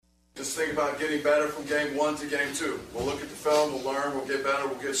Just think about getting better from game 1 to game 2. We'll look at the film, we'll learn, we'll get better,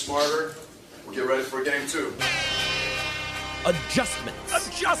 we'll get smarter. We'll get ready for game 2.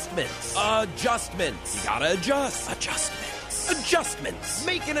 Adjustments. You gotta adjust. Adjustments.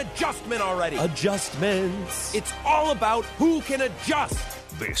 Make an adjustment already. Adjustments. It's all about who can adjust.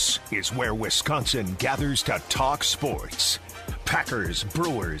 This is where Wisconsin gathers to talk sports. Packers,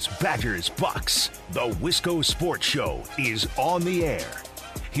 Brewers, Badgers, Bucks. The Wisco Sports Show is on the air.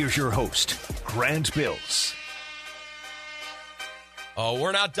 Here's your host, Grant Bills. Oh,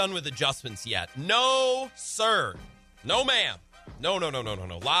 we're not done with adjustments yet. No, sir. No, ma'am. No.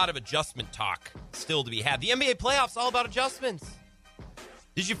 A lot of adjustment talk still to be had. The NBA playoffs all about adjustments.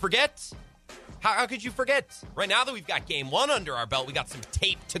 Did you forget? How could you forget? Right now that we've got game 1 under our belt, we got some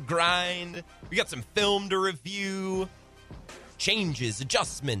tape to grind. We got some film to review. Changes,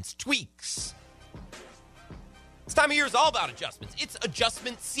 adjustments, tweaks. This time of year is all about adjustments. It's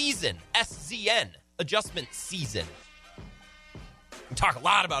adjustment season. SZN. Adjustment season. We talk a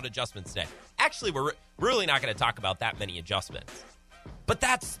lot about adjustments today. Actually, we're really not going to talk about that many adjustments. But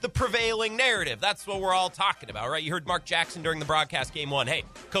that's the prevailing narrative. That's what we're all talking about, right? You heard Mark Jackson during the broadcast game 1. Hey,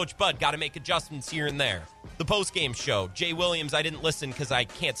 Coach Bud, got to make adjustments here and there. The postgame show, Jay Williams, I didn't listen because I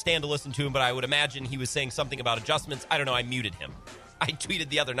can't stand to listen to him, but I would imagine he was saying something about adjustments. I don't know, I muted him. I tweeted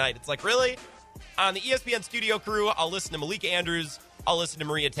the other night. It's like, really? On the ESPN studio crew, I'll listen to Malika Andrews. I'll listen to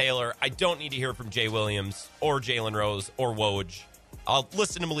Maria Taylor. I don't need to hear from Jay Williams or Jalen Rose or Woj. I'll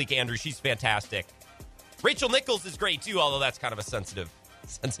listen to Malika Andrews. She's fantastic. Rachel Nichols is great, too, although that's kind of a sensitive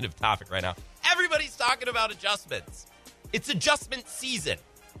topic right now. Everybody's talking about adjustments. It's adjustment season,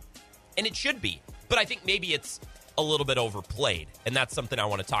 and it should be. But I think maybe it's a little bit overplayed, and that's something I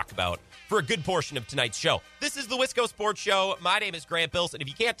want to talk about for a good portion of tonight's show. This is the Wisco Sports Show. My name is Grant Bills, and if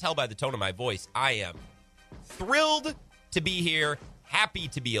you can't tell by the tone of my voice, I am thrilled to be here, happy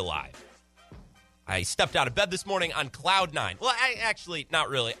to be alive. I stepped out of bed this morning on cloud 9. Well, not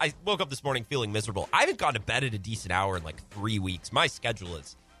really. I woke up this morning feeling miserable. I haven't gone to bed at a decent hour in like 3 weeks. My schedule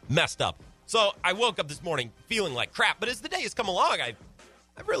is messed up. So I woke up this morning feeling like crap. But as the day has come along, I've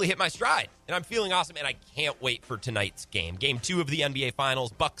really hit my stride. And I'm feeling awesome, and I can't wait for tonight's game. Game 2 of the NBA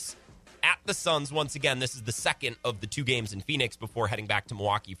Finals. Bucks at the Suns once again. This is the second of the 2 games in Phoenix before heading back to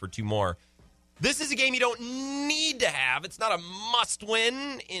Milwaukee for 2 more. This is a game you don't need to have. It's not a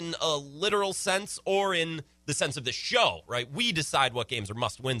must-win in a literal sense or in the sense of the show, right? We decide what games are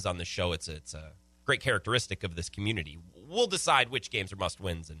must-wins on this show. It's a great characteristic of this community. We'll decide which games are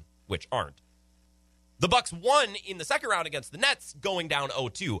must-wins and which aren't. The Bucks won in the second round against the Nets, going down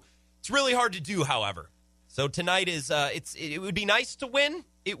 0-2. It's really hard to do, however. So tonight is it would be nice to win.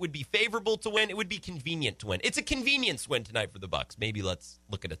 It would be favorable to win. It would be convenient to win. It's a convenience win tonight for the Bucks. Maybe let's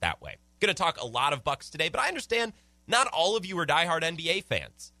look at it that way. Going to talk a lot of Bucks today, but I understand not all of you are diehard NBA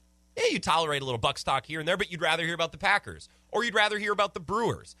fans. Yeah, you tolerate a little Bucks talk here and there, but you'd rather hear about the Packers, or you'd rather hear about the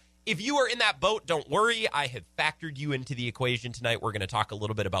Brewers. If you are in that boat, don't worry. I have factored you into the equation tonight. We're going to talk a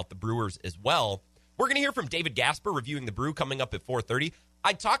little bit about the Brewers as well. We're going to hear from David Gasper reviewing the Brew coming up at 4:30.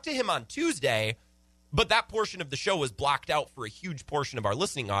 I talked to him on Tuesday, but that portion of the show was blocked out for a huge portion of our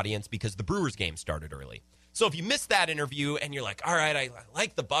listening audience because the Brewers game started early. So if you missed that interview and you're like, all right, I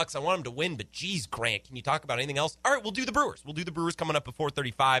like the Bucks, I want them to win, but geez, Grant, can you talk about anything else? All right, we'll do the Brewers. We'll do the Brewers coming up at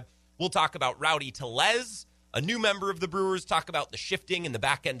 4:35. We'll talk about Rowdy Tellez, a new member of the Brewers, talk about the shifting in the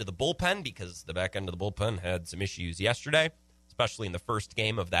back end of the bullpen because the back end of the bullpen had some issues yesterday, especially in the first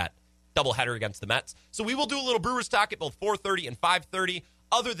game of that doubleheader against the Mets. So we will do a little Brewers talk at both 4:30 and 5:30.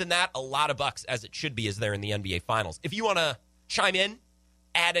 Other than that, a lot of Bucks, as it should be, is there in the NBA Finals. If you want to chime in,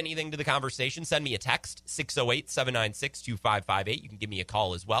 add anything to the conversation, send me a text, 608-796-2558. You can give me a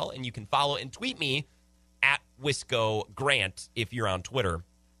call as well, and you can follow and tweet me at Wisco Grant if you're on Twitter,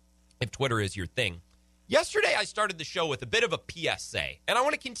 if Twitter is your thing. Yesterday, I started the show with a bit of a PSA, and I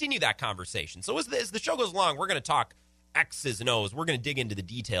want to continue that conversation. So as the show goes along, we're going to talk X's and O's. We're going to dig into the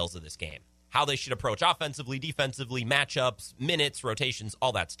details of this game, how they should approach offensively, defensively, matchups, minutes, rotations,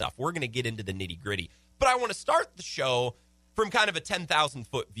 all that stuff. We're going to get into the nitty-gritty. But I want to start the show from kind of a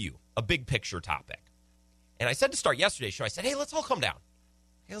 10,000-foot view, a big picture topic. And I said to start yesterday's show, I said, hey, let's all calm down.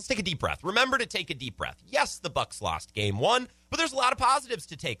 Okay, let's take a deep breath. Remember to take a deep breath. Yes, the Bucks lost game 1, but there's a lot of positives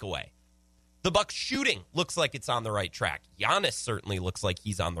to take away. The Bucks shooting looks like it's on the right track. Giannis certainly looks like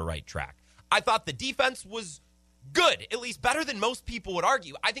he's on the right track. I thought the defense was good, at least better than most people would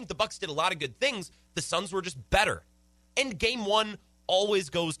argue. I think the Bucks did a lot of good things. The Suns were just better. And game 1 always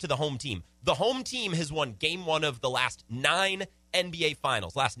goes to the home team. The home team has won game 1 of the last 9 NBA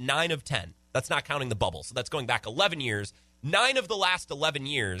Finals, last 9 of 10. That's not counting the bubble. So that's going back 11 years. 9 of the last 11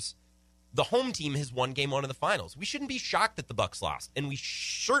 years, The home team has won game one of the finals. We shouldn't be shocked that the Bucks lost, and we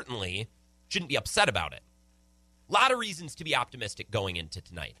certainly shouldn't be upset about it. A lot of reasons to be optimistic going into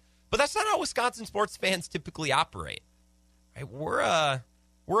tonight. But that's not how Wisconsin sports fans typically operate. Right? We're a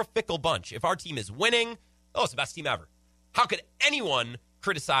fickle bunch. If our team is winning, oh, it's the best team ever. How could anyone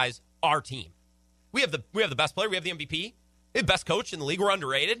criticize our team? We have the best player. We have the MVP. We have the best coach in the league. We're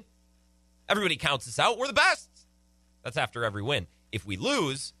underrated. Everybody counts us out. We're the best. That's after every win. If we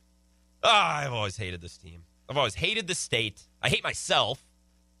lose, I've always hated this team. I've always hated this state. I hate myself.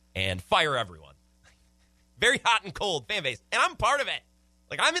 And fire everyone. Very hot and cold fan base. And I'm part of it.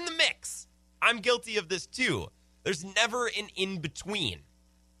 Like, I'm in the mix. I'm guilty of this too. There's never an in-between.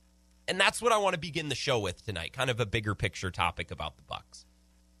 And that's what I want to begin the show with tonight. Kind of a bigger picture topic about the Bucks.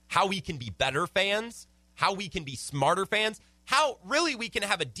 How we can be better fans. How we can be smarter fans. How really we can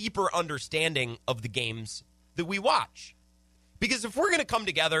have a deeper understanding of the games that we watch. Because if we're going to come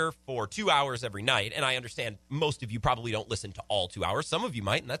together for 2 hours every night, and I understand most of you probably don't listen to all 2 hours. Some of you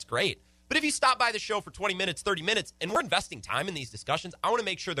might, and that's great. But if you stop by the show for 20 minutes, 30 minutes, and we're investing time in these discussions, I want to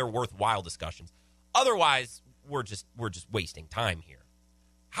make sure they're worthwhile discussions. Otherwise, we're just wasting time here.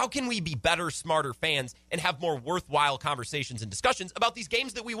 How can we be better, smarter fans and have more worthwhile conversations and discussions about these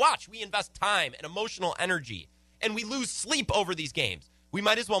games that we watch? We invest time and emotional energy, and we lose sleep over these games. We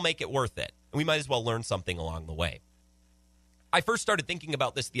might as well make it worth it, and we might as well learn something along the way. I first started thinking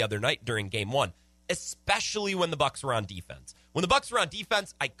about this the other night during game one, especially when the Bucks were on defense. When the Bucks were on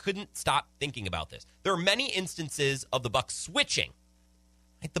defense, I couldn't stop thinking about this. There are many instances of the Bucks switching.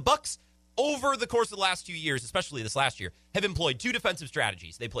 Like the Bucks, over the course of the last 2 years, especially this last year, have employed two defensive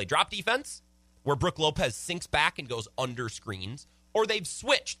strategies. They play drop defense, where Brook Lopez sinks back and goes under screens, or they've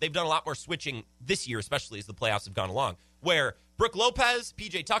switched. They've done a lot more switching this year, especially as the playoffs have gone along, where Brook Lopez,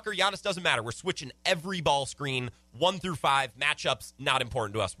 PJ Tucker, Giannis, doesn't matter. We're switching every ball screen, 1 through 5, matchups, not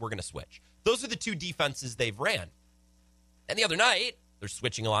important to us. We're going to switch. Those are the two defenses they've ran. And the other night, they're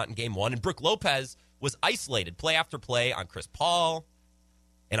switching a lot in game one, and Brook Lopez was isolated play after play on Chris Paul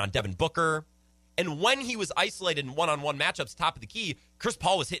and on Devin Booker. And when he was isolated in one-on-one matchups, top of the key, Chris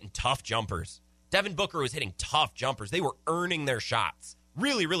Paul was hitting tough jumpers. Devin Booker was hitting tough jumpers. They were earning their shots.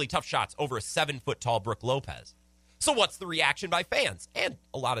 Really, really tough shots over a 7-foot-tall Brook Lopez. So what's the reaction by fans? And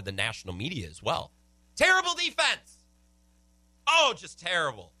a lot of the national media as well. Terrible defense. Oh, just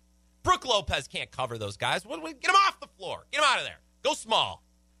terrible. Brook Lopez can't cover those guys. Get him off the floor. Get him out of there. Go small.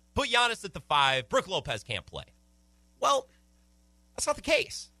 Put Giannis at the 5. Brook Lopez can't play. Well, that's not the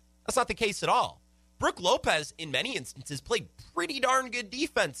case. That's not the case at all. Brook Lopez, in many instances, played pretty darn good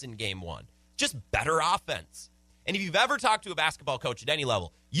defense in game one. Just better offense. And if you've ever talked to a basketball coach at any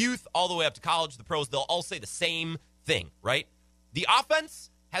level, youth all the way up to college, the pros, they'll all say the same thing, right? The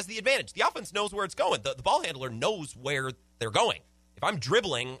offense has the advantage. The offense knows where it's going. The ball handler knows where they're going. If I'm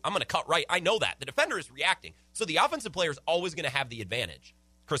dribbling, I'm going to cut right. I know that. The defender is reacting. So the offensive player is always going to have the advantage.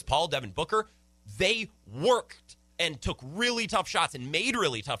 Chris Paul, Devin Booker, they worked and took really tough shots and made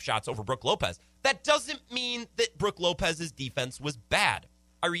really tough shots over Brook Lopez. That doesn't mean that Brook Lopez's defense was bad.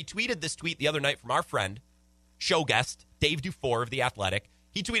 I retweeted this tweet the other night from our friend, show guest, Dave Dufour of The Athletic.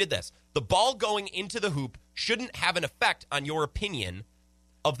 He tweeted this: the ball going into the hoop shouldn't have an effect on your opinion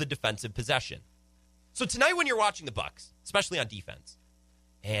of the defensive possession. So tonight when you're watching the Bucks, especially on defense,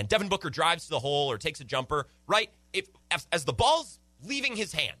 and Devin Booker drives to the hole or takes a jumper, right? As the ball's leaving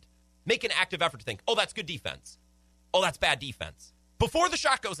his hand, make an active effort to think, oh, that's good defense. Oh, that's bad defense. Before the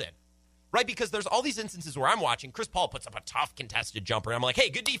shot goes in, right? Because there's all these instances where I'm watching, Chris Paul puts up a tough contested jumper, and I'm like, hey,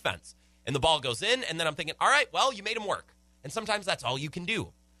 good defense. And the ball goes in, and then I'm thinking, all right, well, you made him work. And sometimes that's all you can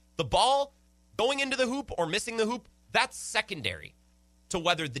do. The ball going into the hoop or missing the hoop, that's secondary to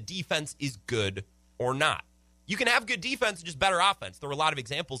whether the defense is good or not. You can have good defense and just better offense. There were a lot of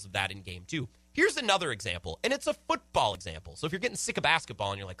examples of that in game two. Here's another example, and it's a football example. So if you're getting sick of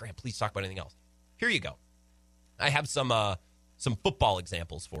basketball and you're like, Grant, please talk about anything else, here you go. I have some football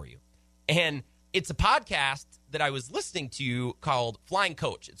examples for you. And it's a podcast that I was listening to called Flying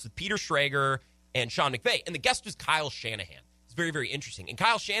Coach. It's with Peter Schrager and Sean McVay. And the guest was Kyle Shanahan. It's very, very interesting. And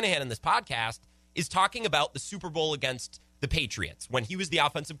Kyle Shanahan in this podcast is talking about the Super Bowl against the Patriots when he was the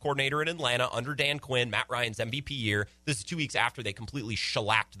offensive coordinator in Atlanta under Dan Quinn, Matt Ryan's MVP year. This is 2 weeks after they completely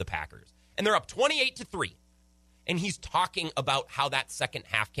shellacked the Packers. And they're up 28-3. And he's talking about how that second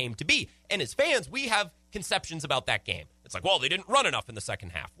half came to be. And as fans, we have conceptions about that game. It's like, well, they didn't run enough in the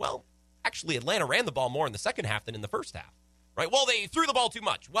second half. Well, actually, Atlanta ran the ball more in the second half than in the first half, right? Well, they threw the ball too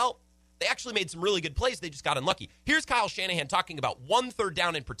much. Well, they actually made some really good plays. They just got unlucky. Here's Kyle Shanahan talking about one third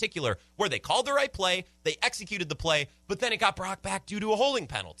down in particular where they called the right play, they executed the play, but then it got brought back due to a holding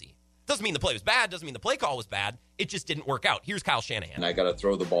penalty. Doesn't mean the play was bad. Doesn't mean the play call was bad. It just didn't work out. Here's Kyle Shanahan. And I got to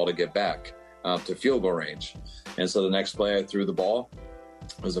throw the ball to get back to field goal range. And so the next play I threw the ball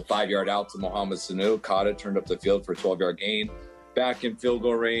was a 5-yard out to Mohamed Sanu, caught it, turned up the field for a 12-yard gain, back in field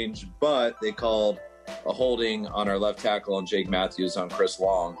goal range, but they called a holding on our left tackle on Jake Matthews on Chris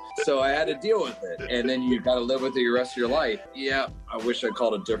Long. So I had to deal with it. And then you got to live with it the rest of your life. Yeah, I wish I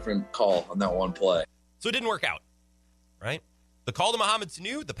called a different call on that one play. So it didn't work out, right? The call to Mohamed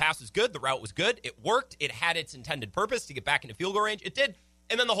Sanu, the pass was good, the route was good, it worked, it had its intended purpose to get back into field goal range, it did,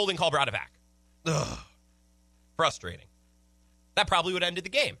 and then the holding call brought it back. Ugh. Frustrating. That probably would have ended the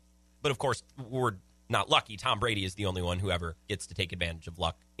game. But of course, we're not lucky. Tom Brady is the only one who ever gets to take advantage of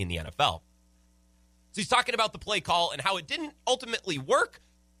luck in the NFL. So he's talking about the play call and how it didn't ultimately work,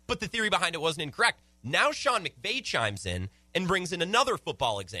 but the theory behind it wasn't incorrect. Now Sean McVay chimes in and brings in another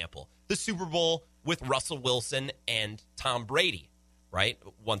football example, the Super Bowl with Russell Wilson and Tom Brady, right?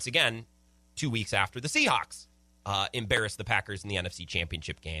 Once again, 2 weeks after the Seahawks embarrassed the Packers in the NFC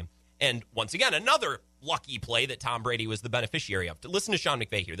Championship game. And once again, another lucky play that Tom Brady was the beneficiary of. Listen to Sean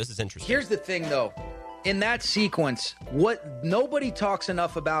McVay here. This is interesting. Here's the thing, though. In that sequence, what nobody talks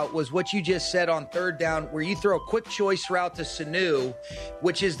enough about was what you just said on third down, where you throw a quick choice route to Sanu,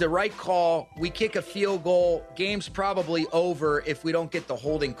 which is the right call. We kick a field goal. Game's probably over if we don't get the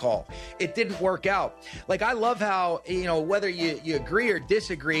holding call. It didn't work out. Like, I love how, whether you agree or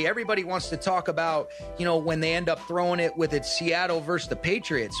disagree, everybody wants to talk about, when they end up throwing it with it's Seattle versus the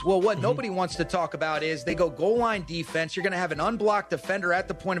Patriots. Well, what nobody wants to talk about is they go goal line defense. You're going to have an unblocked defender at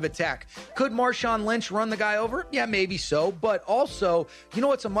the point of attack. Could Marshawn Lynch run the guy over? Yeah, maybe so. But also,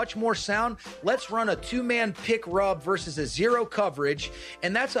 what's a much more sound? Let's run a 2-man pick rub versus a zero coverage.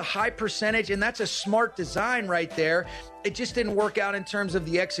 And that's a high percentage, and that's a smart design right there. It just didn't work out in terms of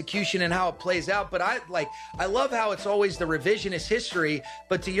the execution and how it plays out. But I love how it's always the revisionist history.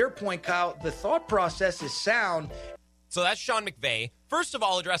 But to your point, Kyle, the thought process is sound. So that's Sean McVay. First of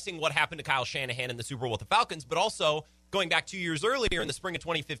all, addressing what happened to Kyle Shanahan in the Super Bowl with the Falcons, but also going back 2 years earlier in the spring of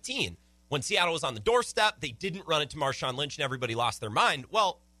 2015. When Seattle was on the doorstep, they didn't run it to Marshawn Lynch and everybody lost their mind.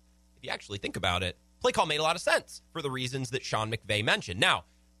 Well, if you actually think about it, play call made a lot of sense for the reasons that Sean McVay mentioned. Now,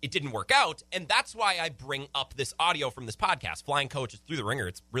 it didn't work out, and that's why I bring up this audio from this podcast, Flying Coaches Through the Ringer.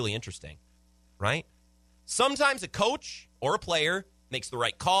 It's really interesting, right? Sometimes a coach or a player makes the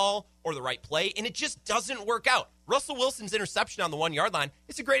right call or the right play, and it just doesn't work out. Russell Wilson's interception on the 1-yard line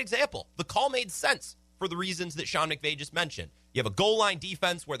is a great example. The call made sense for the reasons that Sean McVay just mentioned. You have a goal line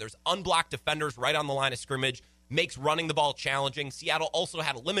defense where there's unblocked defenders right on the line of scrimmage, makes running the ball challenging. Seattle also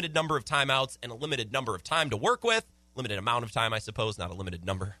had a limited number of timeouts and a limited number of time to work with. Limited amount of time, I suppose, not a limited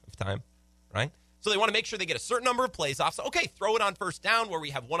number of time, right? So they want to make sure they get a certain number of plays off. So, okay, throw it on first down where we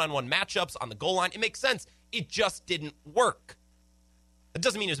have one-on-one matchups on the goal line. It makes sense. It just didn't work. That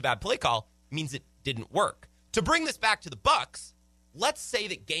doesn't mean it was a bad play call. It means it didn't work. To bring this back to the Bucs, let's say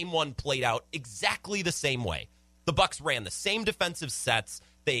that game one played out exactly the same way. The Bucs ran the same defensive sets.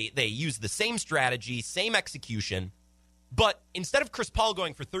 They used the same strategy, same execution. But instead of Chris Paul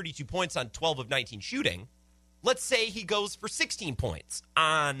going for 32 points on 12 of 19 shooting, let's say he goes for 16 points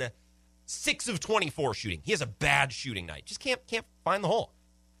on 6 of 24 shooting. He has a bad shooting night. Just can't find the hole.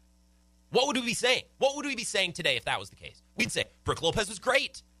 What would we be saying? What would we be saying today if that was the case? We'd say, Brook Lopez was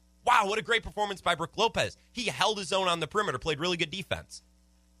great. Wow, what a great performance by Brook Lopez. He held his own on the perimeter, played really good defense.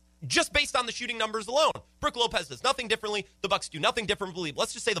 Just based on the shooting numbers alone. Brook Lopez does nothing differently. The Bucs do nothing differently.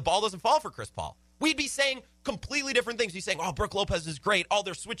 Let's just say the ball doesn't fall for Chris Paul. We'd be saying completely different things. We'd be saying, oh, Brook Lopez is great. Oh,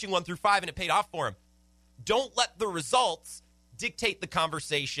 they're switching 1 through 5 and it paid off for him. Don't let the results dictate the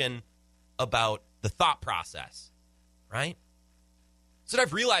conversation about the thought process, right? So what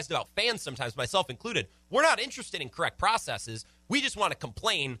I've realized about fans sometimes, myself included, we're not interested in correct processes. We just want to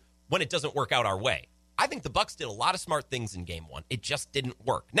complain when it doesn't work out our way. I think the Bucs did a lot of smart things in game one. It just didn't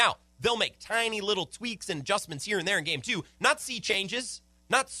work. Now, they'll make tiny little tweaks and adjustments here and there in game two. Not sea changes,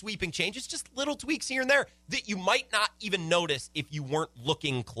 not sweeping changes, just little tweaks here and there that you might not even notice if you weren't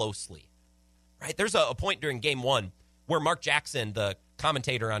looking closely. Right? There's a point during game one where Mark Jackson, the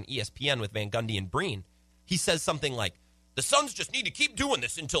commentator on ESPN with Van Gundy and Breen, he says something like, the Suns just need to keep doing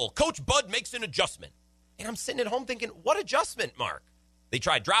this until Coach Bud makes an adjustment. And I'm sitting at home thinking, what adjustment, Mark? They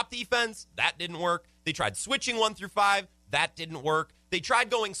tried drop defense. That didn't work. They tried switching 1 through 5. That didn't work. They tried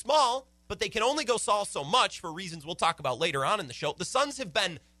going small, but they can only go small so much for reasons we'll talk about later on in the show. The Suns have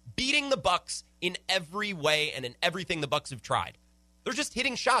been beating the Bucs in every way and in everything the Bucs have tried. They're just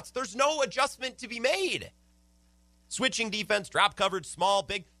hitting shots. There's no adjustment to be made. Switching defense, drop coverage, small,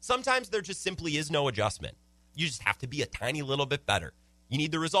 big. Sometimes there just simply is no adjustment. You just have to be a tiny little bit better. You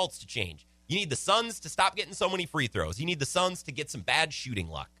need the results to change. You need the Suns to stop getting so many free throws. You need the Suns to get some bad shooting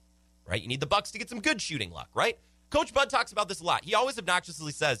luck, right? You need the Bucks to get some good shooting luck, right? Coach Bud talks about this a lot. He always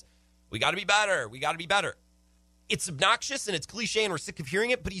obnoxiously says, we got to be better. We got to be better. It's obnoxious and it's cliche and we're sick of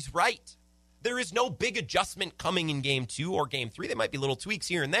hearing it, but he's right. There is no big adjustment coming in game 2 or game 3. There might be little tweaks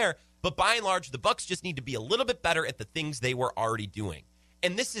here and there, but by and large, the Bucks just need to be a little bit better at the things they were already doing.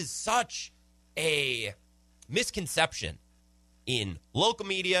 And this is such a misconception in local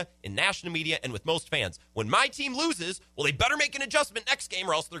media, in national media, and with most fans. When my team loses, well, they better make an adjustment next game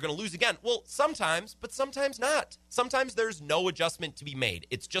or else they're going to lose again. Well, sometimes, but sometimes not. Sometimes there's no adjustment to be made.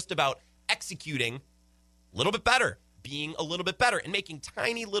 It's just about executing a little bit better, being a little bit better, and making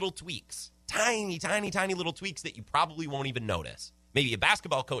tiny little tweaks. Tiny little tweaks that you probably won't even notice. Maybe a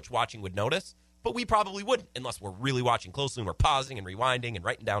basketball coach watching would notice, but we probably wouldn't unless we're really watching closely and we're pausing and rewinding and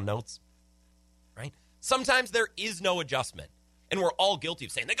writing down notes, right? Sometimes there is no adjustment, and we're all guilty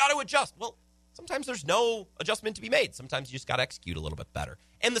of saying they got to adjust. Well, sometimes there's no adjustment to be made. Sometimes you just got to execute a little bit better.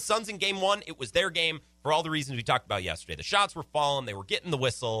 And the Suns in game 1, it was their game for all the reasons we talked about yesterday. The shots were falling. They were getting the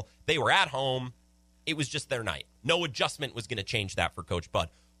whistle. They were at home. It was just their night. No adjustment was going to change that for Coach Bud.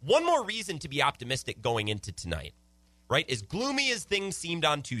 One more reason to be optimistic going into tonight, right? As gloomy as things seemed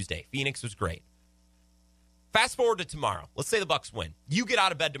on Tuesday, Phoenix was great. Fast forward to tomorrow. Let's say the Bucks win. You get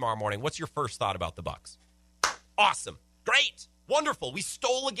out of bed tomorrow morning. What's your first thought about the Bucks? Awesome. Great. Wonderful. We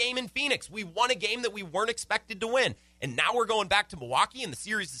stole a game in Phoenix. We won a game that we weren't expected to win. And now we're going back to Milwaukee and the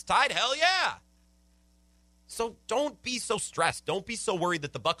series is tied? Hell yeah. So don't be so stressed. Don't be so worried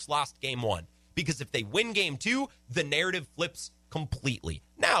that the Bucks lost game 1. Because if they win game 2, the narrative flips completely.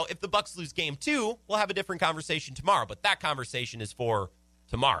 Now, if the Bucks lose game 2, we'll have a different conversation tomorrow. But that conversation is for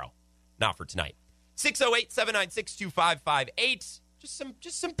tomorrow, not for tonight. 608-796-2558.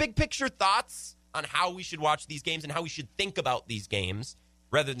 Just some big picture thoughts on how we should watch these games and how we should think about these games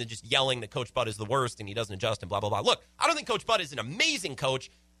rather than just yelling that Coach Bud is the worst and he doesn't adjust and blah, blah, blah. Look, I don't think Coach Bud is an amazing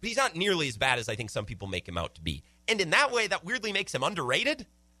coach, but he's not nearly as bad as I think some people make him out to be. And in that way, that weirdly makes him underrated,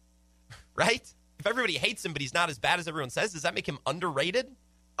 right? If everybody hates him, but he's not as bad as everyone says, does that make him underrated?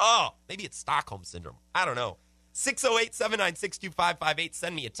 Oh, maybe it's Stockholm Syndrome. I don't know. 608-796-2558.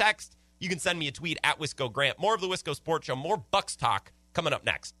 Send me a text. You can send me a tweet at Wisco Grant. More of the Wisco Sports Show, more Bucks talk coming up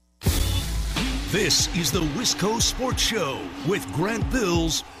next. This is the Wisco Sports Show with Grant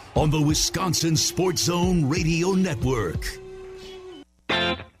Bills on the Wisconsin Sports Zone Radio Network.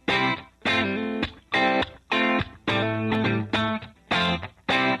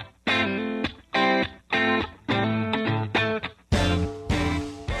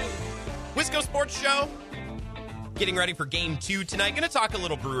 Wisco Sports Show, getting ready for game 2 tonight. Going to talk a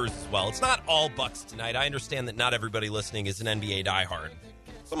little Brewers as well. It's not all Bucks tonight. I understand that not everybody listening is an NBA diehard.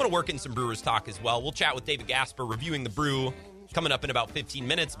 So I'm going to work in some Brewers talk as well. We'll chat with David Gasper, reviewing the Brew, coming up in about 15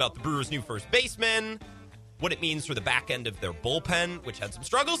 minutes about the Brewers' new first baseman, what it means for the back end of their bullpen, which had some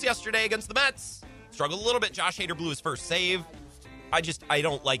struggles yesterday against the Mets. Struggled a little bit. Josh Hader blew his first save. I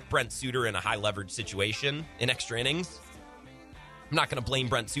don't like Brent Suter in a high-leverage situation in extra innings. I'm not going to blame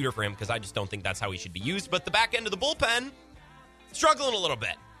Brent Suter for him because I just don't think that's how he should be used. But the back end of the bullpen, struggling a little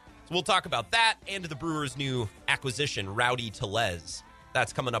bit. So we'll talk about that and the Brewers' new acquisition, Rowdy Tellez.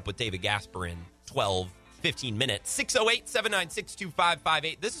 That's coming up with David Gasper in 15 minutes.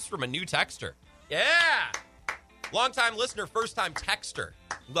 608-796-2558. This is from a new texter. Yeah! Longtime listener, first-time texter.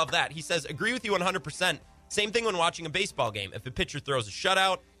 Love that. He says, agree with you 100%. Same thing when watching a baseball game. If a pitcher throws a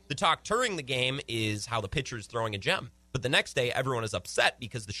shutout, the talk during the game is how the pitcher is throwing a gem. But the next day, everyone is upset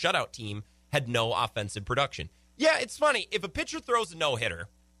because the shutout team had no offensive production. Yeah, it's funny. If a pitcher throws a no-hitter,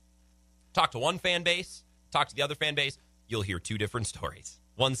 talk to one fan base, talk to the other fan base, you'll hear two different stories.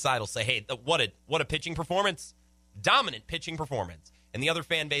 One side will say, hey, what a pitching performance. Dominant pitching performance. And the other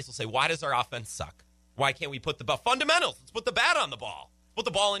fan base will say, why does our offense suck? Why can't we put the fundamentals? Let's put the bat on the ball. Put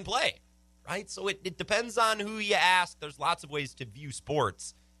the ball in play. Right? So it depends on who you ask. There's lots of ways to view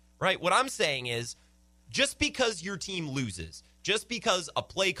sports. Right? What I'm saying is, just because your team loses, just because a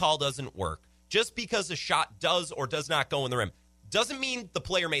play call doesn't work, just because a shot does or does not go in the rim, doesn't mean the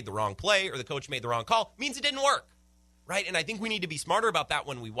player made the wrong play or the coach made the wrong call. It means it didn't work. Right? And I think we need to be smarter about that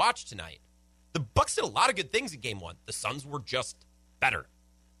when we watch tonight. The Bucks did a lot of good things in Game 1. The Suns were just better.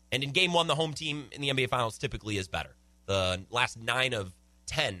 And in Game 1, the home team in the NBA Finals typically is better. The last 9 of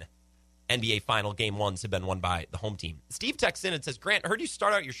 10 NBA Final Game 1s have been won by the home team. Steve texts in and says, Grant, I heard you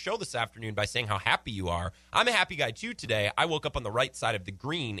start out your show this afternoon by saying how happy you are. I'm a happy guy, too, today. I woke up on the right side of the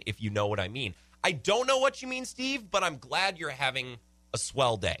green, if you know what I mean. I don't know what you mean, Steve, but I'm glad you're having a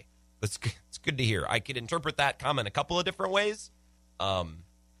swell day. It's good to hear. I could interpret that comment a couple of different ways.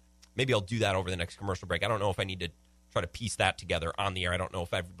 Maybe I'll do that over the next commercial break. I don't know if I need to try to piece that together on the air. I don't know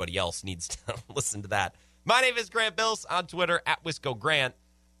if everybody else needs to listen to that. My name is Grant Bills on Twitter, at Wisco Grant.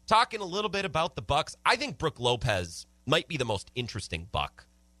 talking a little bit about the Bucks. I think Brook Lopez might be the most interesting Buck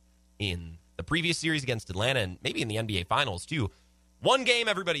in the previous series against Atlanta and maybe in the NBA Finals, too. One game,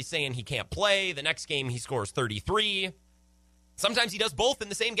 everybody's saying he can't play. The next game, he scores 33. Sometimes he does both in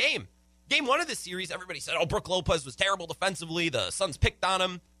the same game. Game 1 of this series, everybody said, Brook Lopez was terrible defensively. The Suns picked on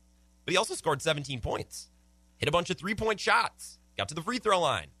him. But he also scored 17 points. Hit a bunch of three-point shots. Got to the free throw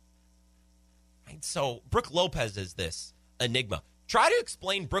line. Right, so Brook Lopez is this enigma. Try to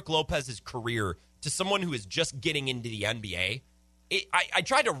explain Brook Lopez's career to someone who is just getting into the NBA. I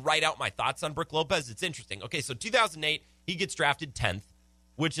tried to write out my thoughts on Brook Lopez. It's interesting. Okay, so 2008, he gets drafted 10th,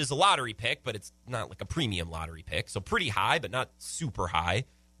 which is a lottery pick, but it's not like a premium lottery pick. So pretty high, but not super high.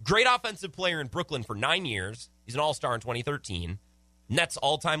 Great offensive player in Brooklyn for 9 years. He's an all-star in 2013. Nets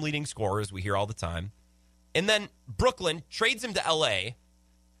all-time leading scorer, as we hear all the time. And then Brooklyn trades him to L.A.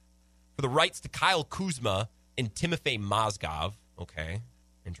 for the rights to Kyle Kuzma and Timofey Mozgov. Okay,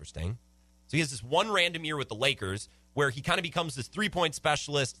 interesting. So he has this one random year with the Lakers where he kind of becomes this three-point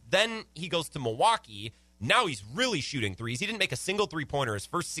specialist. Then he goes to Milwaukee. Now he's really shooting threes. He didn't make a single three-pointer his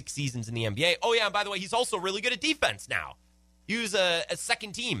first 6 seasons in the NBA. Oh, yeah, and by the way, he's also really good at defense now. He was a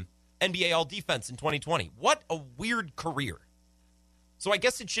second-team NBA All-Defense in 2020. What a weird career. So I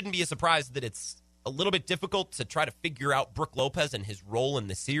guess it shouldn't be a surprise that it's a little bit difficult to try to figure out Brook Lopez and his role in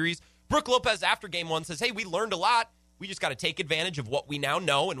the series. Brook Lopez, after Game 1, says, hey, we learned a lot. We just got to take advantage of what we now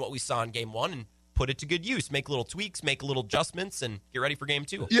know and what we saw in Game 1 and put it to good use, make little tweaks, make little adjustments, and get ready for Game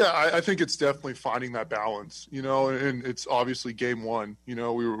 2. Yeah, I think it's definitely finding that balance, and it's obviously Game 1. We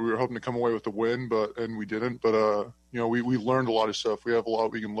were hoping to come away with a win, and we didn't. But, we learned a lot of stuff. We have a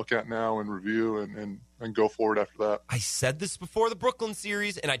lot we can look at now and review and go forward after that. I said this before the Brooklyn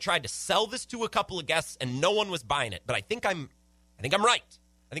series, and I tried to sell this to a couple of guests, and no one was buying it. But I think I'm right.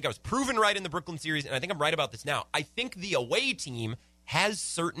 I think I was proven right in the Brooklyn series, and I think I'm right about this now. I think the away team has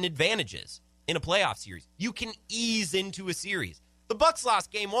certain advantages in a playoff series. You can ease into a series. The Bucks lost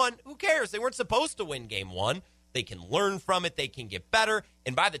Game 1. Who cares? They weren't supposed to win Game 1. They can learn from it. They can get better.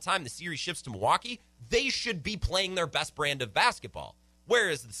 And by the time the series shifts to Milwaukee, they should be playing their best brand of basketball.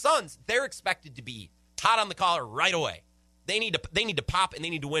 Whereas the Suns, they're expected to be hot on the collar right away. They need to pop and they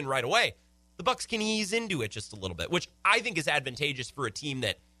need to win right away. The Bucks can ease into it just a little bit, which I think is advantageous for a team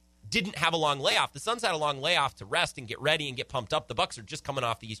that didn't have a long layoff. The Suns had a long layoff to rest and get ready and get pumped up. The Bucks are just coming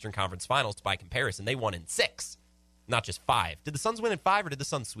off the Eastern Conference Finals. By comparison, they won in 6, not just 5. Did the Suns win in 5 or did the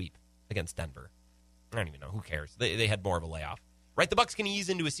Suns sweep against Denver? I don't even know. Who cares? They had more of a layoff. Right? The Bucks can ease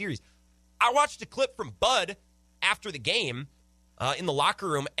into a series. I watched a clip from Bud after the game in the locker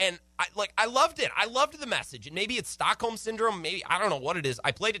room, and I loved it. I loved the message. And maybe it's Stockholm Syndrome. Maybe, I don't know what it is.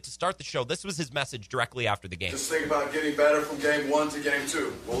 I played it to start the show. This was his message directly after the game. Just think about getting better from Game 1 to Game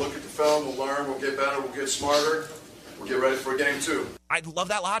 2. We'll look at the film, we'll learn, we'll get better, we'll get smarter, we'll get ready for Game 2. I love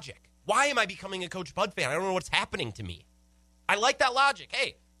that logic. Why am I becoming a Coach Bud fan? I don't know what's happening to me. I like that logic.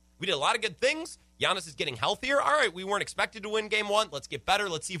 Hey, we did a lot of good things. Giannis is getting healthier. All right, we weren't expected to win Game 1. Let's get better.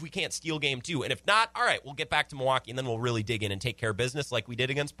 Let's see if we can't steal Game 2. And if not, all right, we'll get back to Milwaukee, and then we'll really dig in and take care of business like we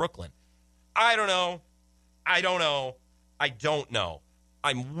did against Brooklyn. I don't know.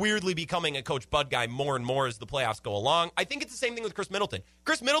 I'm weirdly becoming a Coach Bud guy more and more as the playoffs go along. I think it's the same thing with Chris Middleton.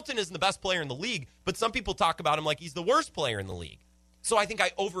 Chris Middleton isn't the best player in the league, but some people talk about him like he's the worst player in the league. So I think I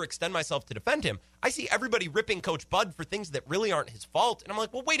overextend myself to defend him. I see everybody ripping Coach Bud for things that really aren't his fault, and I'm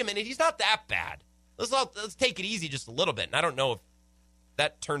like, well, wait a minute, he's not that bad. Let's take it easy just a little bit. And I don't know if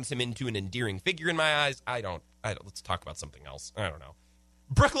that turns him into an endearing figure in my eyes. I don't. Let's talk about something else. I don't know.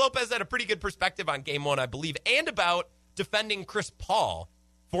 Brook Lopez had a pretty good perspective on Game 1, I believe, and about defending Chris Paul,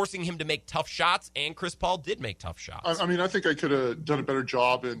 forcing him to make tough shots, and Chris Paul did make tough shots. I think I could have done a better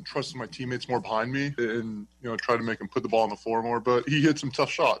job in trusting my teammates more behind me and, try to make him pit the ball on the floor more. But he hit some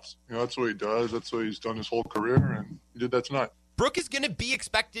tough shots. That's what he does. That's what he's done his whole career, and he did that tonight. Brook is going to be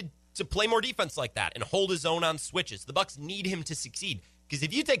expected to play more defense like that and hold his own on switches. The Bucks need him to succeed. Because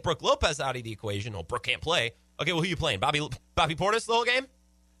if you take Brook Lopez out of the equation, Brook can't play. Okay, well, who are you playing? Bobby Portis the whole game?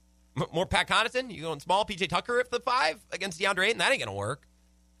 More Pat Connaughton? You going small PJ Tucker at the 5 against DeAndre Ayton? That ain't going to work.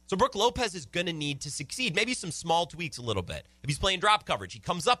 So Brook Lopez is going to need to succeed. Maybe some small tweaks a little bit. If he's playing drop coverage, he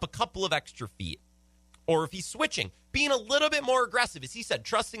comes up a couple of extra feet. Or if he's switching, being a little bit more aggressive. As he said,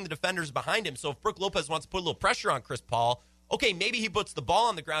 trusting the defenders behind him. So if Brook Lopez wants to put a little pressure on Chris Paul, okay, maybe he puts the ball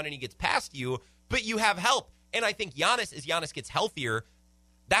on the ground and he gets past you, but you have help. And I think Giannis, as Giannis gets healthier,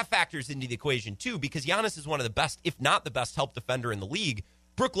 that factors into the equation too, because Giannis is one of the best, if not the best, help defender in the league.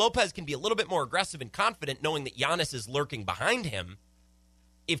 Brook Lopez can be a little bit more aggressive and confident knowing that Giannis is lurking behind him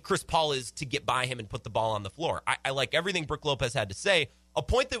if Chris Paul is to get by him and put the ball on the floor. I like everything Brook Lopez had to say. A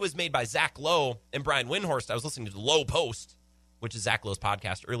point that was made by Zach Lowe and Brian Windhorst, I was listening to the Lowe Post which is Zach Lowe's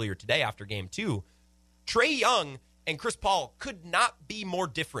podcast earlier today after game 2, Trae Young and Chris Paul could not be more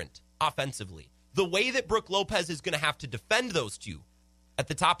different offensively. The way that Brook Lopez is going to have to defend those two at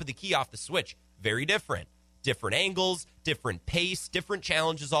the top of the key off the switch, very different. Different angles, different pace, different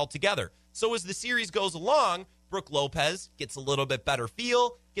challenges altogether. So as the series goes along, Brook Lopez gets a little bit better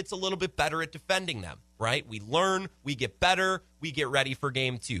feel, gets a little bit better at defending them, right? We learn, we get better, we get ready for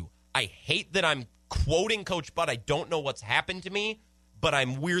game 2. I hate that I'm quoting Coach Bud. I don't know what's happened to me, but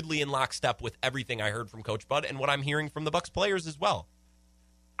I'm weirdly in lockstep with everything I heard from Coach Bud and what I'm hearing from the Bucks players as well.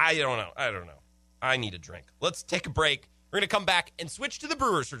 I don't know. I need a drink. Let's take a break. We're going to come back and switch to the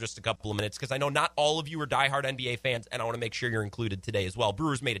Brewers for just a couple of minutes because I know not all of you are diehard NBA fans, and I want to make sure you're included today as well.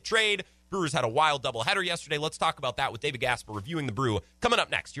 Brewers made a trade. Brewers had a wild doubleheader yesterday. Let's talk about that with David Gasper reviewing the Brew. Coming up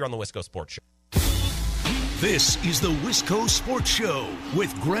next, you're on the Wisco Sports Show. This is the Wisco Sports Show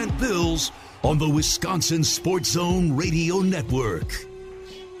with Grant Bills on the Wisconsin Sports Zone Radio Network.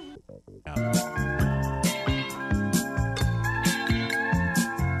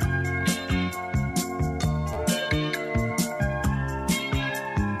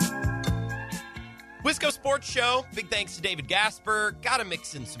 Wisco Sports Show. Big thanks to David Gasper. Got to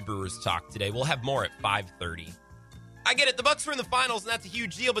mix in some Brewers talk today. We'll have more at 5:30. I get it. The Bucks are in the finals, and that's a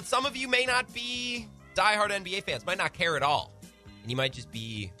huge deal, but some of you may not be diehard NBA fans, might not care at all. And you might just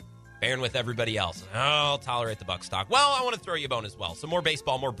be bearing with everybody else. Oh, I'll tolerate the Bucks talk. Well, I want to throw you a bone as well. So more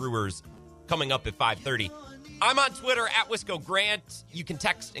baseball, more Brewers coming up at 5:30. I'm on Twitter at Wisco Grant. You can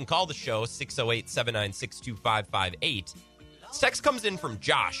text and call the show, 608-796-2558. This text comes in from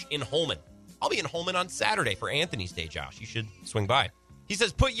Josh in Holman. I'll be in Holman on Saturday for Anthony's Day, Josh. You should swing by. He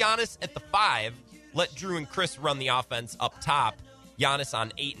says, put Giannis at the 5. Let Drew and Chris run the offense up top. Giannis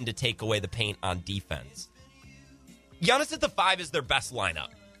on Ayton to take away the paint on defense. Giannis at the 5 is their best lineup.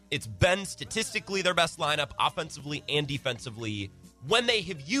 It's been statistically their best lineup, offensively and defensively, when they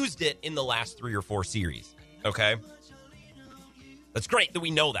have used it in the last 3 or 4 series. Okay? That's great that we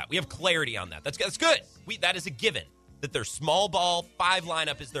know that. We have clarity on that. That's good. That is a given, that their small ball 5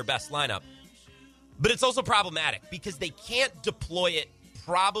 lineup is their best lineup. But it's also problematic because they can't deploy it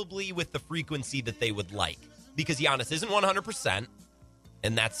probably with the frequency that they would like because Giannis isn't 100%,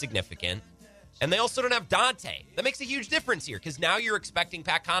 and that's significant. And they also don't have Dante. That makes a huge difference here because now you're expecting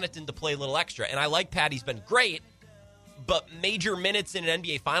Pat Connaughton to play a little extra. And I like Pat. He's been great. But major minutes in an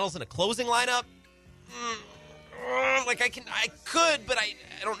NBA Finals in a closing lineup? I could, but I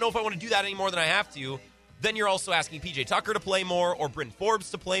don't know if I want to do that any more than I have to. Then you're also asking PJ Tucker to play more or Bryn Forbes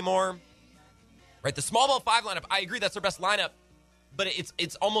to play more. Right, the small ball 5 lineup, I agree that's their best lineup, but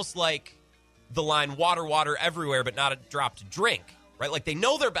it's almost like the line water everywhere, but not a drop to drink, right? Like they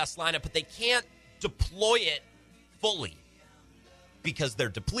know their best lineup, but they can't deploy it fully because they're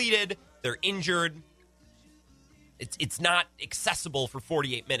depleted, they're injured. It's not accessible for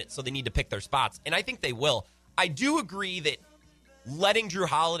 48 minutes, so they need to pick their spots, and I think they will. I do agree that letting Drew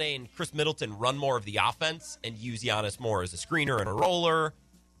Holiday and Chris Middleton run more of the offense and use Giannis more as a screener and a roller,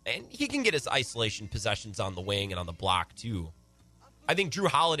 and he can get his isolation possessions on the wing and on the block, too. I think Drew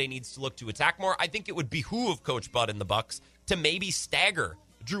Holiday needs to look to attack more. I think it would behoove Coach Bud and the Bucks to maybe stagger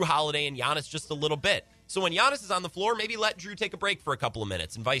Drew Holiday and Giannis just a little bit. So when Giannis is on the floor, maybe let Drew take a break for a couple of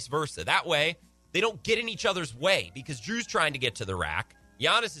minutes and vice versa. That way, they don't get in each other's way because Drew's trying to get to the rack.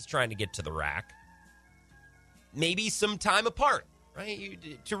 Giannis is trying to get to the rack. Maybe some time apart, right?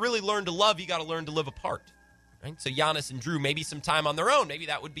 To really learn to love, you got to learn to live apart. Right? So Giannis and Drew, maybe some time on their own. Maybe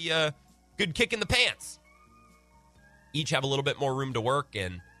that would be a good kick in the pants. Each have a little bit more room to work,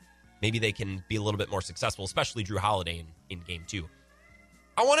 and maybe they can be a little bit more successful, especially Drew Holiday in Game 2.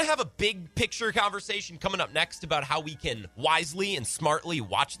 I want to have a big picture conversation coming up next about how we can wisely and smartly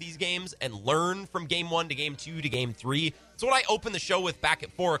watch these games and learn from Game 1 to Game 2 to Game 3. So what I opened the show with back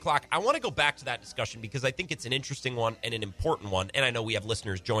at 4 o'clock, I want to go back to that discussion because I think it's an interesting one and an important one, and I know we have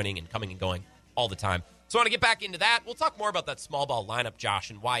listeners joining and coming and going all the time. So I want to get back into that. We'll talk more about that small ball lineup, Josh,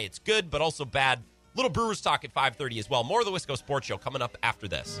 and why it's good, but also bad. Little Brewers talk at 5:30 as well. More of the Wisco Sports Show coming up after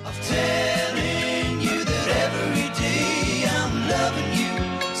this. I'm telling you that every day I'm loving you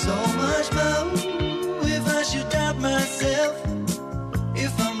so much more. If I should doubt myself,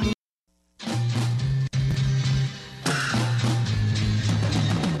 if I'm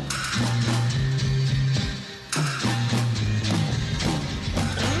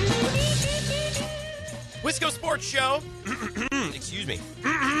Wisco Sports Show. Excuse me.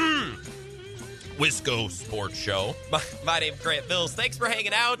 Wisco Sports Show. My name's Grant Bills. Thanks for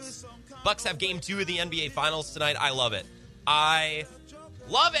hanging out. Bucks have Game 2 of the NBA Finals tonight. I love it. I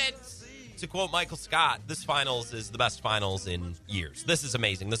love it. To quote Michael Scott, this finals is the best finals in years. This is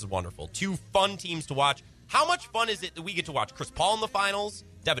amazing. This is wonderful. 2 fun teams to watch. How much fun is it that we get to watch Chris Paul in the finals,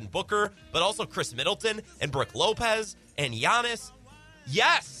 Devin Booker, but also Chris Middleton and Brook Lopez and Giannis?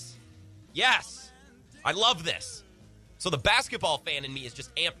 Yes. I love this. So the basketball fan in me is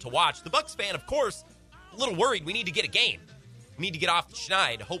just amped to watch. The Bucks fan, of course, a little worried. We need to get a game. We need to get off the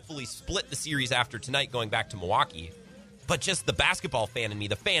schneid, hopefully split the series after tonight going back to Milwaukee. But just the basketball fan in me,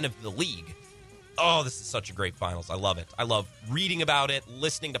 the fan of the league. Oh, this is such a great finals. I love it. I love reading about it,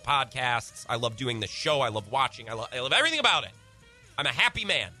 listening to podcasts. I love doing the show. I love watching. I love everything about it. I'm a happy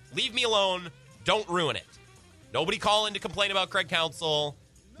man. Leave me alone. Don't ruin it. Nobody call in to complain about Craig Counsell.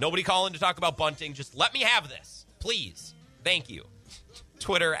 Nobody call in to talk about bunting. Just let me have this. Please. Thank you.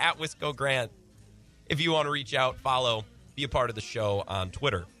 Twitter, @WiscoGrant. If you want to reach out, follow, be a part of the show on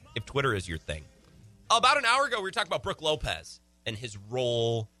Twitter, if Twitter is your thing. About an hour ago, we were talking about Brook Lopez and his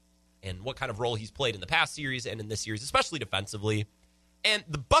role and what kind of role he's played in the past series and in this series, especially defensively. And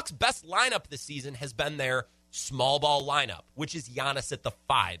the Bucks' best lineup this season has been their small ball lineup, which is Giannis at the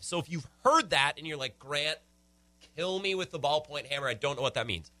 5. So if you've heard that and you're like, Grant, kill me with the ballpoint hammer, I don't know what that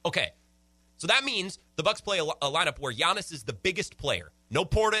means. Okay, so that means the Bucks play a lineup where Giannis is the biggest player. No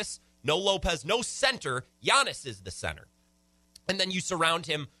Portis, no Lopez, no center. Giannis is the center. And then you surround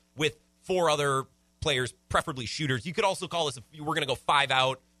him with 4 other players, preferably shooters. You could also call this, we're going to go 5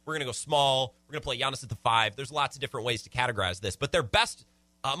 out. We're going to go small. We're going to play Giannis at the 5. There's lots of different ways to categorize this. But their best,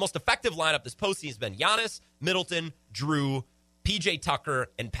 most effective lineup this postseason has been Giannis, Middleton, Drew, P.J. Tucker,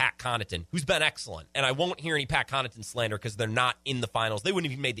 and Pat Connaughton, who's been excellent. And I won't hear any Pat Connaughton slander because they're not in the finals. They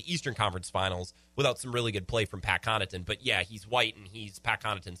wouldn't have even made the Eastern Conference Finals without some really good play from Pat Connaughton. But, yeah, he's white and he's Pat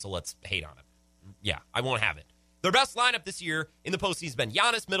Connaughton, so let's hate on him. Yeah, I won't have it. Their best lineup this year in the postseason has been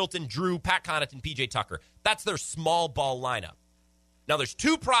Giannis, Middleton, Drew, Pat Connaughton, P.J. Tucker. That's their small ball lineup. Now, there's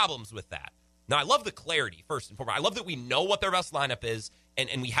 2 problems with that. Now, I love the clarity, first and foremost. I love that we know what their best lineup is,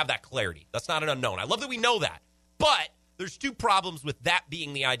 and we have that clarity. That's not an unknown. I love that we know that. But there's 2 problems with that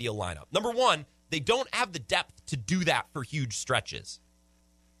being the ideal lineup. Number one, they don't have the depth to do that for huge stretches,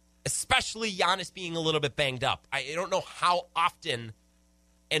 especially Giannis being a little bit banged up. I don't know how often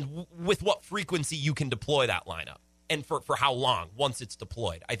and with what frequency you can deploy that lineup and for how long once it's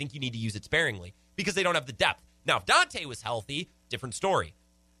deployed. I think you need to use it sparingly because they don't have the depth. Now, if Dante was healthy, different story.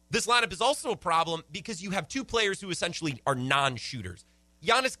 This lineup is also a problem because you have 2 players who essentially are non-shooters.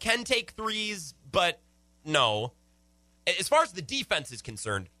 Giannis can take threes, but no. As far as the defense is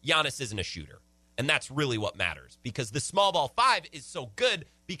concerned, Giannis isn't a shooter. And that's really what matters because the small ball 5 is so good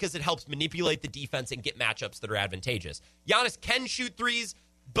because it helps manipulate the defense and get matchups that are advantageous. Giannis can shoot threes,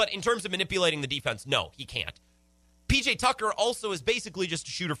 but in terms of manipulating the defense, no, he can't. P.J. Tucker also is basically just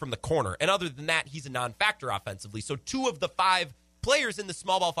a shooter from the corner. And other than that, he's a non-factor offensively. So 2 of the 5 players in the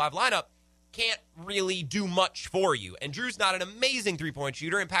small ball 5 lineup can't really do much for you. And Drew's not an amazing three-point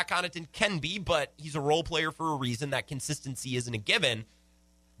shooter, and Pat Connaughton can be, but he's a role player for a reason. That consistency isn't a given.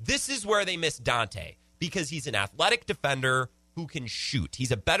 This is where they miss Dante because he's an athletic defender who can shoot.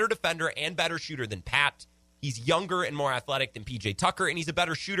 He's a better defender and better shooter than Pat. He's younger and more athletic than P.J. Tucker, and he's a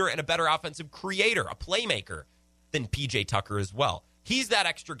better shooter and a better offensive creator, a playmaker than P.J. Tucker as well. He's that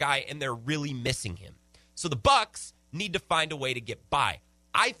extra guy, and they're really missing him. So the Bucks need to find a way to get by.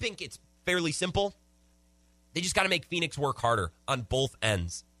 I think it's fairly simple. They just got to make Phoenix work harder on both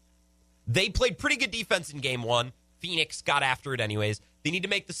ends. They played pretty good defense in Game 1. Phoenix got after it anyways. They need to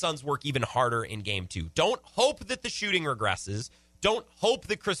make the Suns work even harder in Game 2. Don't hope that the shooting regresses. Don't hope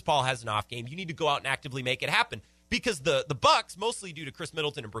that Chris Paul has an off game. You need to go out and actively make it happen because the Bucks, mostly due to Chris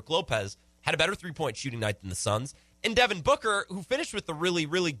Middleton and Brook Lopez, had a better three-point shooting night than the Suns. And Devin Booker, who finished with a really,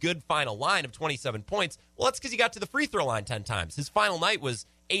 really good final line of 27 points, well, that's because he got to the free throw line 10 times. His final night was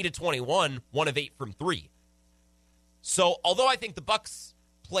 8 of 21, 1 of 8 from 3. So, although I think the Bucks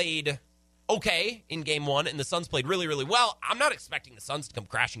played okay in Game 1 and the Suns played really, really well, I'm not expecting the Suns to come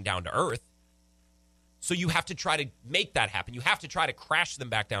crashing down to earth. So you have to try to make that happen. You have to try to crash them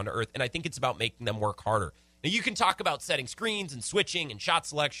back down to earth, and I think it's about making them work harder. Now, you can talk about setting screens and switching and shot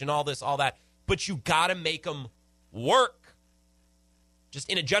selection, all this, all that, but you got to make them work,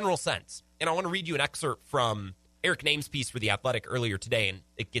 just in a general sense. And I want to read you an excerpt from Eric Name's piece for The Athletic earlier today, and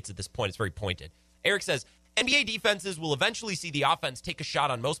it gets at this point. It's very pointed. Eric says, NBA defenses will eventually see the offense take a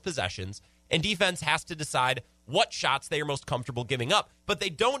shot on most possessions, and defense has to decide what shots they are most comfortable giving up. But they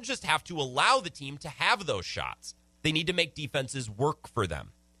don't just have to allow the team to have those shots. They need to make defenses work for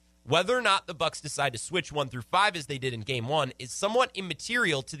them. Whether or not the Bucks decide to switch 1 through 5 as they did in Game 1 is somewhat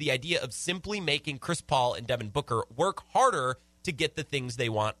immaterial to the idea of simply making Chris Paul and Devin Booker work harder to get the things they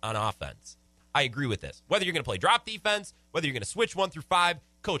want on offense. I agree with this. Whether you're going to play drop defense, whether you're going to switch 1 through 5,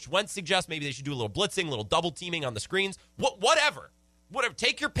 Coach Wentz suggests maybe they should do a little blitzing, a little double teaming on the screens, whatever.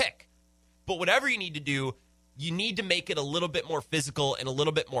 Take your pick. But whatever you need to do, you need to make it a little bit more physical and a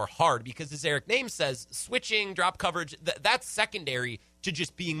little bit more hard because, as Eric Name says, switching, drop coverage, that's secondary to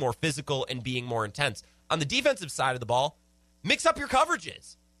just being more physical and being more intense. On the defensive side of the ball, mix up your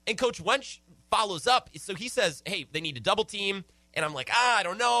coverages. And Coach Wench follows up. So he says, hey, they need to double team. And I'm like, I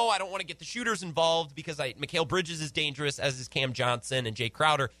don't know. I don't want to get the shooters involved because Mikal Bridges is dangerous, as is Cam Johnson and Jay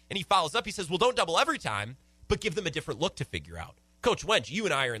Crowder. And he follows up. He says, well, don't double every time, but give them a different look to figure out. Coach Wench, you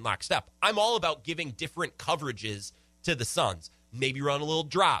and I are in lockstep. I'm all about giving different coverages to the Suns. Maybe run a little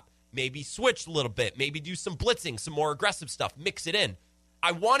drop. Maybe switch a little bit. Maybe do some blitzing, some more aggressive stuff. Mix it in.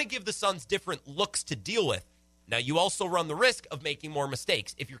 I want to give the Suns different looks to deal with. Now, you also run the risk of making more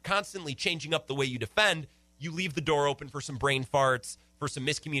mistakes. If you're constantly changing up the way you defend, you leave the door open for some brain farts, for some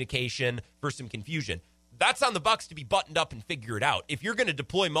miscommunication, for some confusion. That's on the Bucks to be buttoned up and figure it out. If you're going to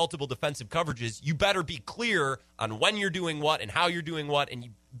deploy multiple defensive coverages, you better be clear on when you're doing what and how you're doing what, and you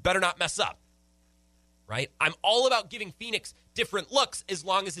better not mess up, right? I'm all about giving Phoenix different looks as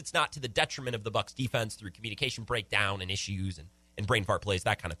long as it's not to the detriment of the Bucks defense through communication breakdown and issues and brain fart plays,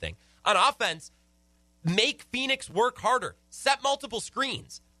 that kind of thing. On offense, make Phoenix work harder. Set multiple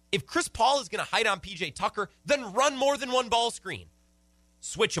screens. If Chris Paul is going to hide on PJ Tucker, then run more than one ball screen.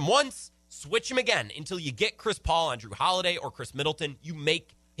 Switch him once, switch him again until you get Chris Paul on Drew Holiday or Chris Middleton. You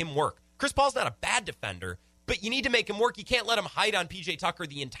make him work. Chris Paul's not a bad defender, but you need to make him work. You can't let him hide on PJ Tucker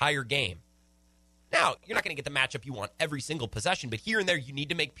the entire game. Now, you're not going to get the matchup you want every single possession, but here and there you need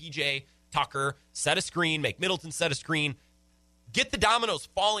to make PJ Tucker set a screen, make Middleton set a screen, get the dominoes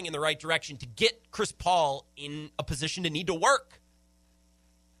falling in the right direction to get Chris Paul in a position to need to work.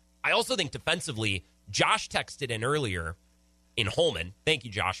 I also think defensively, Josh texted in earlier in Holman, thank you,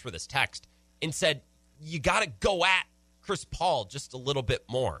 Josh, for this text, and said, you got to go at Chris Paul just a little bit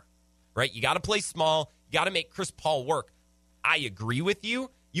more, right? You got to play small. You got to make Chris Paul work. I agree with you.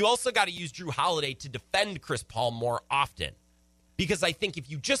 You also got to use Drew Holiday to defend Chris Paul more often because I think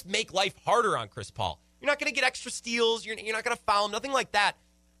if you just make life harder on Chris Paul, you're not going to get extra steals. You're not going to foul him, nothing like that.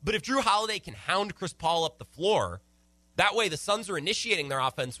 But if Drew Holiday can hound Chris Paul up the floor, that way the Suns are initiating their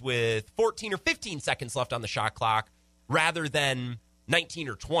offense with 14 or 15 seconds left on the shot clock rather than 19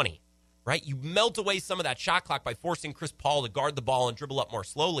 or 20, right? You melt away some of that shot clock by forcing Chris Paul to guard the ball and dribble up more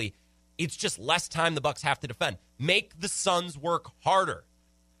slowly. It's just less time the Bucks have to defend. Make the Suns work harder.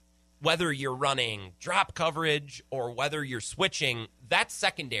 Whether you're running drop coverage or whether you're switching, that's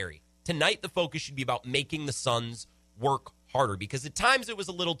secondary. Tonight, the focus should be about making the Suns work harder because at times it was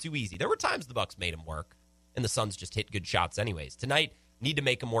a little too easy. There were times the Bucks made them work, and the Suns just hit good shots anyways. Tonight, need to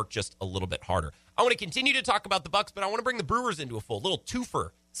make them work just a little bit harder. I want to continue to talk about the Bucks, but I want to bring the Brewers into a full little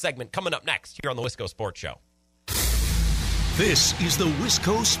twofer segment coming up next here on the Wisco Sports Show. This is the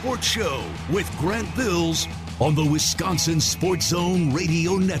Wisco Sports Show with Grant Bills on the Wisconsin Sports Zone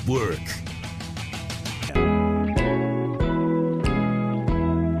Radio Network.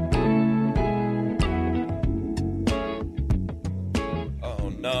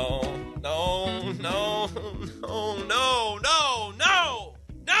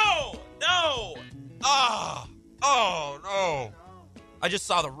 I just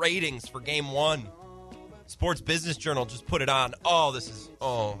saw the ratings for Game 1. Sports Business Journal just put it on. It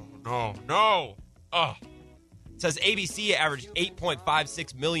says ABC averaged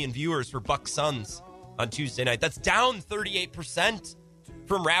 8.56 million viewers for Bucks Suns on Tuesday night. That's down 38%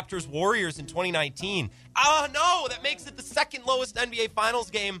 from Raptors Warriors in 2019. That makes it the second lowest NBA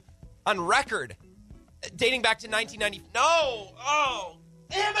Finals game on record, dating back to 1990.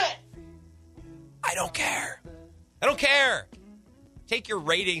 Damn it! I don't care. Take your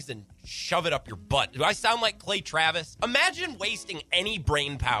ratings and shove it up your butt. Do I sound like Clay Travis? Imagine wasting any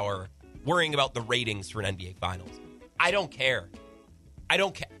brain power worrying about the ratings for an NBA Finals. I don't care.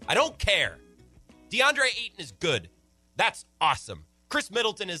 DeAndre Ayton is good. That's awesome. Chris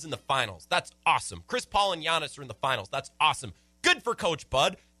Middleton is in the finals. That's awesome. Chris Paul and Giannis are in the finals. That's awesome. Good for Coach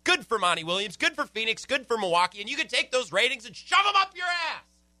Bud. Good for Monty Williams. Good for Phoenix. Good for Milwaukee. And you can take those ratings and shove them up your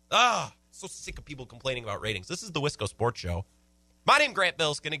ass. So sick of people complaining about ratings. This is the Wisco Sports Show. My name is Grant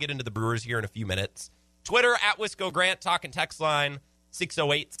Bills. Going to get into the Brewers here in a few minutes. Twitter at Wisco Grant. Talk and text line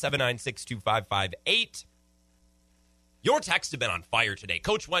 608-796-2558. Your texts have been on fire today.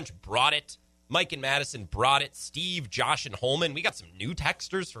 Coach Wench brought it. Mike and Madison brought it. Steve, Josh, and Holman. We got some new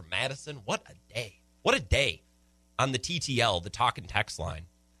texters from Madison. What a day. What a day on the TTL, the talk and text line.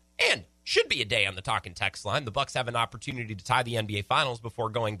 And should be a day on the talk and text line. The Bucks have an opportunity to tie the NBA Finals before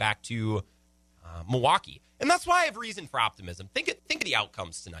going back to Milwaukee. And that's why I have reason for optimism. Think of the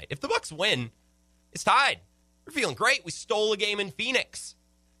outcomes tonight. If the Bucks win, it's tied. We're feeling great. We stole a game in Phoenix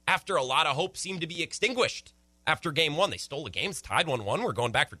after a lot of hope seemed to be extinguished after game one. They stole the game, it's tied 1-1. We're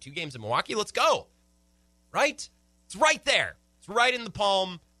going back for 2 games in Milwaukee. Let's go. Right? It's right there. It's right in the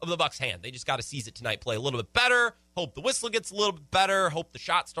palm of the Bucks' hand. They just got to seize it tonight, play a little bit better, hope the whistle gets a little bit better, hope the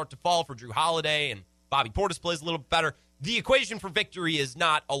shots start to fall for Drew Holiday and Bobby Portis plays a little bit better. The equation for victory is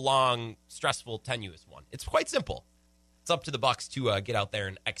not a long, stressful, tenuous one. It's quite simple. It's up to the Bucks to get out there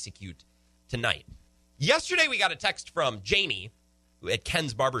and execute tonight. Yesterday, we got a text from Jamie at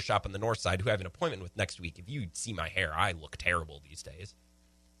Ken's Barbershop on the north side, who I have an appointment with next week. If you see my hair, I look terrible these days.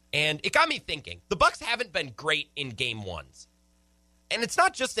 And it got me thinking. The Bucks haven't been great in game ones. And it's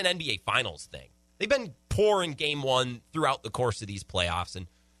not just an NBA Finals thing. They've been poor in game one throughout the course of these playoffs. And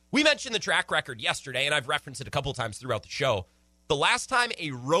we mentioned the track record yesterday, and I've referenced it a couple times throughout the show. The last time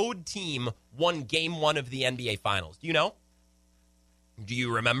a road team won game one of the NBA Finals, do you know? Do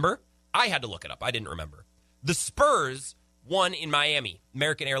you remember? I had to look it up. I didn't remember. The Spurs won in Miami,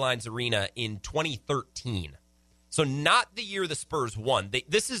 American Airlines Arena, in 2013. So not the year the Spurs won.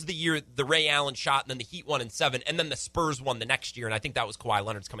 This is the year the Ray Allen shot, and then the Heat won in 7, and then the Spurs won the next year, and I think that was Kawhi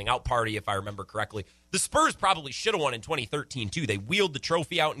Leonard's coming out party, if I remember correctly. The Spurs probably should have won in 2013, too. They wheeled the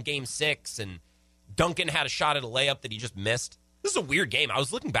trophy out in Game 6, and Duncan had a shot at a layup that he just missed. This is a weird game. I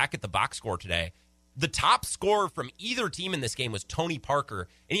was looking back at the box score today. The top scorer from either team in this game was Tony Parker,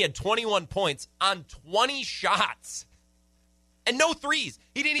 and he had 21 points on 20 shots. And no threes.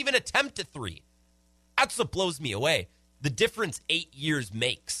 He didn't even attempt a three. That's what blows me away. The difference 8 years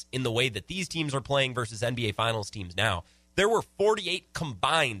makes in the way that these teams are playing versus NBA Finals teams now. There were 48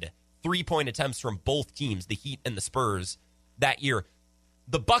 combined three-point attempts from both teams, the Heat and the Spurs, that year.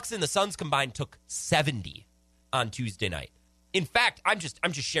 The Bucks and the Suns combined took 70 on Tuesday night. In fact, I'm just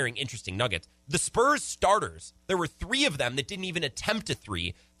sharing interesting nuggets. The Spurs starters, there were 3 of them that didn't even attempt a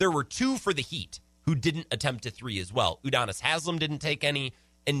three. There were 2 for the Heat who didn't attempt a three as well. Udonis Haslem didn't take any,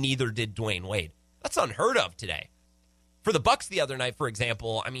 and neither did Dwayne Wade. That's unheard of today. For the Bucks the other night, for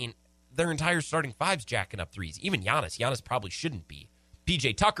example, I mean, their entire starting five's jacking up threes. Even Giannis. Giannis probably shouldn't be.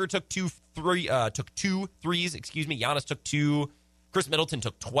 PJ Tucker took two threes. Giannis took 2. Chris Middleton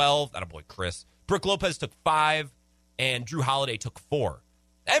took 12. That a boy, Chris. Brook Lopez took 5, and Drew Holiday took 4.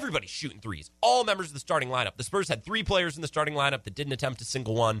 Everybody's shooting threes. All members of the starting lineup. The Spurs had 3 players in the starting lineup that didn't attempt a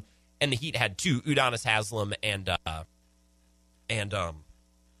single one, and the Heat had 2, Udonis Haslem and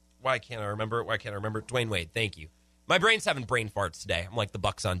why can't I remember? Dwayne Wade. Thank you. My brain's having brain farts today. I'm like the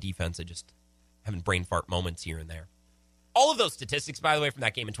Bucks on defense. I just having brain fart moments here and there. All of those statistics, by the way, from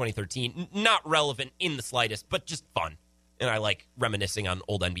that game in 2013, not relevant in the slightest, but just fun. And I like reminiscing on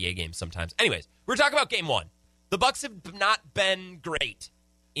old NBA games sometimes. Anyways, we're talking about game one. The Bucks have not been great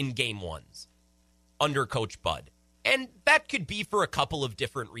in game ones under Coach Bud. And that could be for a couple of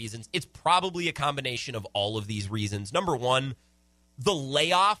different reasons. It's probably a combination of all of these reasons. Number one, the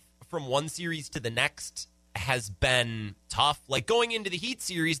layoff from one series to the next has been tough. Like going into the Heat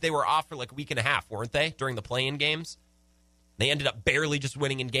series, they were off for like a week and a half, weren't they, during the play-in games? They ended up barely just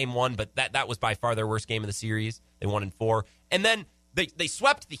winning in game one, but that was by far their worst game of the series. They won in 4. And then they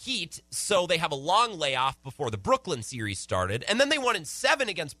swept the Heat, so they have a long layoff before the Brooklyn series started. And then they won in 7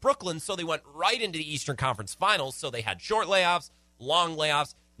 against Brooklyn, so they went right into the Eastern Conference Finals. So they had short layoffs, long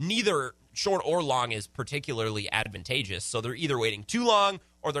layoffs. Neither short or long is particularly advantageous. So they're either waiting too long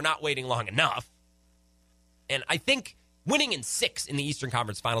or they're not waiting long enough. And I think winning in 6 in the Eastern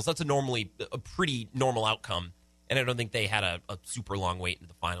Conference Finals, that's a pretty normal outcome. And I don't think they had a super long wait into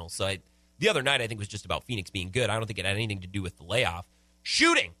the finals. So the other night, I think, was just about Phoenix being good. I don't think it had anything to do with the layoff.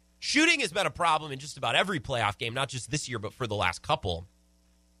 Shooting has been a problem in just about every playoff game, not just this year, but for the last couple.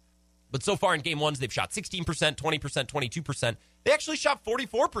 But so far in game ones, they've shot 16%, 20%, 22%. They actually shot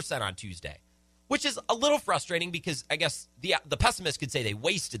 44% on Tuesday, which is a little frustrating because I guess the pessimist could say they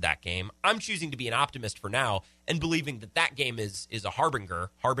wasted that game. I'm choosing to be an optimist for now and believing that game is a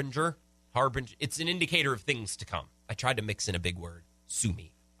harbinger. It's an indicator of things to come. I tried to mix in a big word. Sue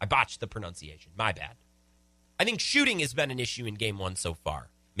me. I botched the pronunciation. My bad. I think shooting has been an issue in game one so far.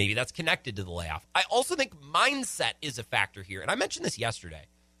 Maybe that's connected to the layoff. I also think mindset is a factor here. And I mentioned this yesterday.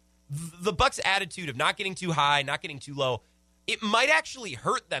 The Bucks' attitude of not getting too high, not getting too low, it might actually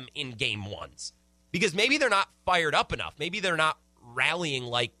hurt them in game ones. Because maybe they're not fired up enough. Maybe they're not rallying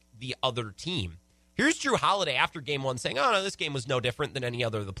like the other team. Here's Drew Holiday after game one saying, oh, no, this game was no different than any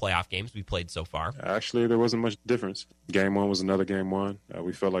other of the playoff games we played so far. Actually, there wasn't much difference. Game one was another game one.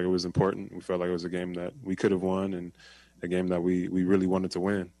 We felt like it was important. We felt like it was a game that we could have won and a game that we really wanted to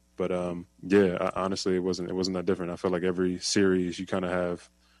win. But, honestly, it wasn't that different. I felt like every series you kind of have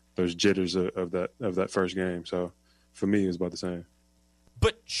those jitters of that first game. So, for me, it was about the same.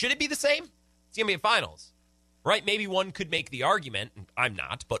 But should it be the same? It's going to be a finals, right? Maybe one could make the argument, I'm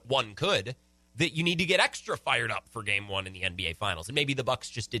not, but one could, that you need to get extra fired up for game one in the NBA Finals. And maybe the Bucks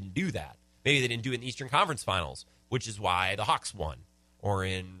just didn't do that. Maybe they didn't do it in the Eastern Conference Finals, which is why the Hawks won. Or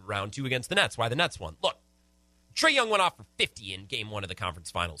in round 2 against the Nets, why the Nets won. Look, Trae Young went off for 50 in game 1 of the conference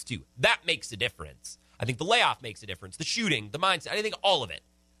finals, too. That makes a difference. I think the layoff makes a difference. The shooting, the mindset, I think all of it.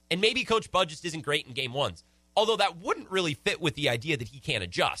 And maybe Coach Bud just isn't great in game 1s. Although that wouldn't really fit with the idea that he can't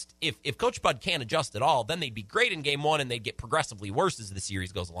adjust. If Coach Bud can't adjust at all, then they'd be great in game 1 and they'd get progressively worse as the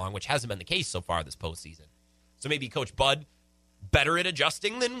series goes along, which hasn't been the case so far this postseason. So maybe Coach Bud better at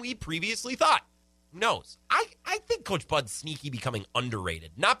adjusting than we previously thought. Who knows? I think Coach Bud's sneaky becoming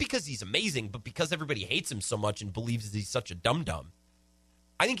underrated. Not because he's amazing, but because everybody hates him so much and believes he's such a dum-dum.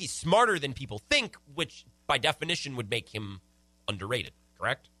 I think he's smarter than people think, which by definition would make him underrated,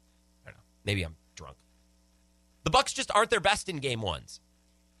 correct? I don't know. Maybe I'm drunk. The Bucks just aren't their best in game 1s.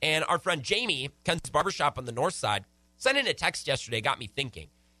 And our friend Jamie, Ken's Barbershop on the north side, sent in a text yesterday, got me thinking.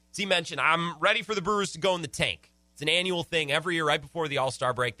 So he mentioned, I'm ready for the Brewers to go in the tank. It's an annual thing. Every year right before the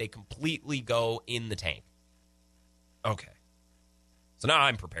All-Star break, they completely go in the tank. Okay. So now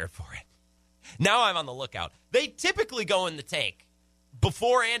I'm prepared for it. Now I'm on the lookout. They typically go in the tank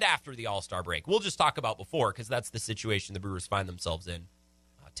before and after the All-Star break. We'll just talk about before because that's the situation the Brewers find themselves in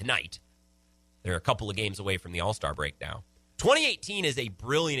tonight. They're a couple of games away from the All-Star break now. 2018 is a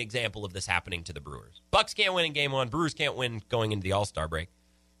brilliant example of this happening to the Brewers. Bucks can't win in game 1. Brewers can't win going into the All-Star break.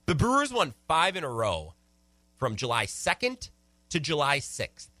 The Brewers won 5 in a row from July 2nd to July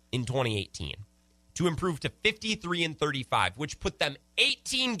 6th in 2018 to improve to 53-35, which put them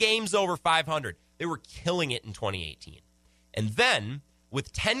 18 games over 500. They were killing it in 2018. And then,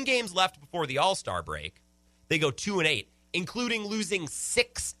 with 10 games left before the All-Star break, they go 2-8, including losing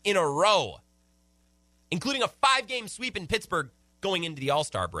 6 in a row, including a 5-game sweep in Pittsburgh going into the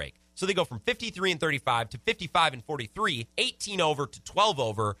All-Star break. So they go from 53-35 to 55-43, 18 over to 12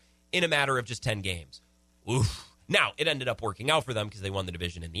 over in a matter of just 10 games. Oof. Now, it ended up working out for them because they won the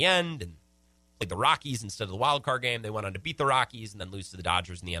division in the end and played the Rockies instead of the wild card game. They went on to beat the Rockies and then lose to the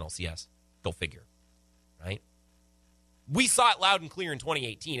Dodgers in the NLCS. Go figure, right? We saw it loud and clear in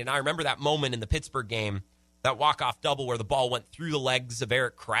 2018, and I remember that moment in the Pittsburgh game, that walk-off double where the ball went through the legs of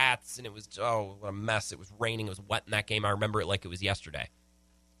Eric Kratz, and it was, oh, what a mess. It was raining. It was wet in that game. I remember it like it was yesterday.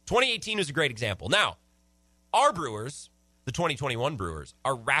 2018 was a great example. Now, our Brewers, the 2021 Brewers,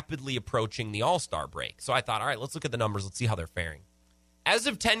 are rapidly approaching the All-Star break. So I thought, all right, let's look at the numbers. Let's see how they're faring. As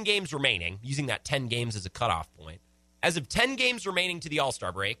of 10 games remaining, using that 10 games as a cutoff point, as of 10 games remaining to the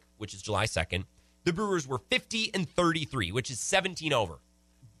All-Star break, which is July 2nd, the Brewers were 50-33, which is 17 over.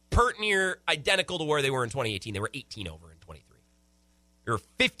 Pert near identical to where they were in 2018. They were 18 over in 23. They were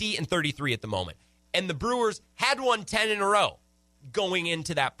 50-33 at the moment. And the Brewers had won 10 in a row going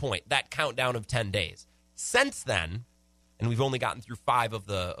into that point, that countdown of 10 days. Since then, and we've only gotten through 5 of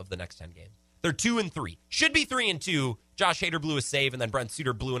the next 10 games, they're 2-3. Should be 3-2. Josh Hader blew a save, and then Brent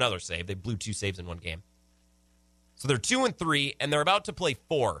Suter blew another save. They blew 2 saves in one game. So they're 2-3, and they're about to play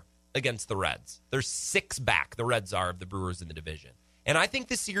 4 against the Reds. They're 6 back, the Reds are, of the Brewers in the division. And I think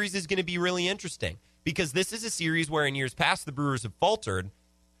this series is going to be really interesting because this is a series where in years past the Brewers have faltered,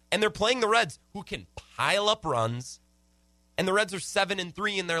 and they're playing the Reds who can pile up runs, and the Reds are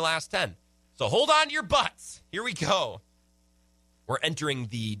 7-3 in their last 10. So hold on to your butts. Here we go. We're entering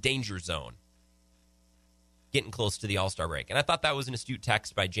the danger zone, getting close to the All-Star break. And I thought that was an astute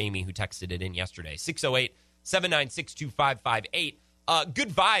text by Jamie who texted it in yesterday. 608-796-2558. Good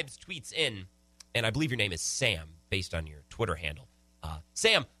Vibes tweets in, and I believe your name is Sam based on your Twitter handle.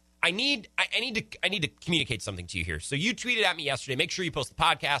 Sam, I need to communicate something to you here. So you tweeted at me yesterday. Make sure you post the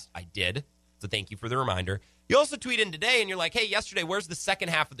podcast. I did. So thank you for the reminder. You also tweeted in today, and you're like, hey, yesterday, where's the second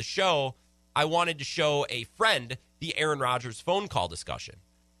half of the show? I wanted to show a friend the Aaron Rodgers phone call discussion.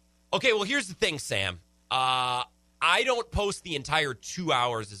 Okay, well, here's the thing, Sam. I don't post the entire 2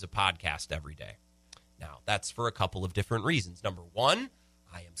 hours as a podcast every day. Now, that's for a couple of different reasons. Number one,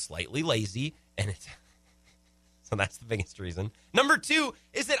 I am slightly lazy, and it's... So that's the biggest reason. Number two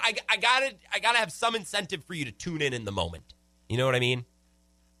is that I gotta have some incentive for you to tune in the moment. You know what I mean?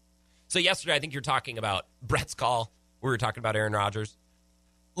 So yesterday, I think you're talking about Brett's call. We were talking about Aaron Rodgers.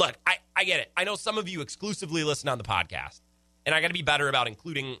 Look, I get it. I know some of you exclusively listen on the podcast, and I got to be better about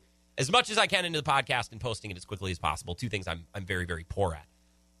including as much as I can into the podcast and posting it as quickly as possible. 2 things I'm very, very poor at.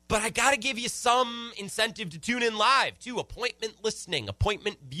 But I got to give you some incentive to tune in live, too. Appointment listening,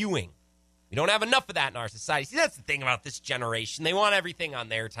 appointment viewing. We don't have enough of that in our society. See, that's the thing about this generation. They want everything on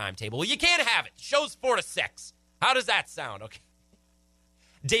their timetable. Well, you can't have it. The show's 4 to 6. How does that sound? Okay.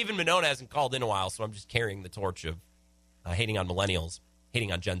 David Minona hasn't called in a while, so I'm just carrying the torch of hating on millennials,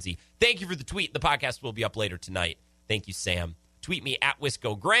 hating on Gen Z. Thank you for the tweet. The podcast will be up later tonight. Thank you, Sam. Tweet me at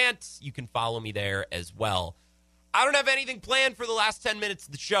Wisco Grant. You can follow me there as well. I don't have anything planned for the last 10 minutes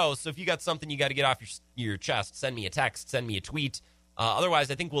of the show, so if you got something you got to get off your chest, send me a text, send me a tweet. Otherwise,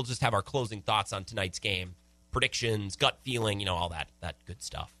 I think we'll just have our closing thoughts on tonight's game. Predictions, gut feeling, all that good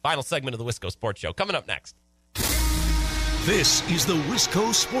stuff. Final segment of the Wisco Sports Show coming up next. This is the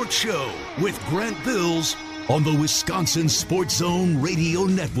Wisco Sports Show with Grant Bills on the Wisconsin Sports Zone Radio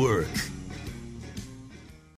Network.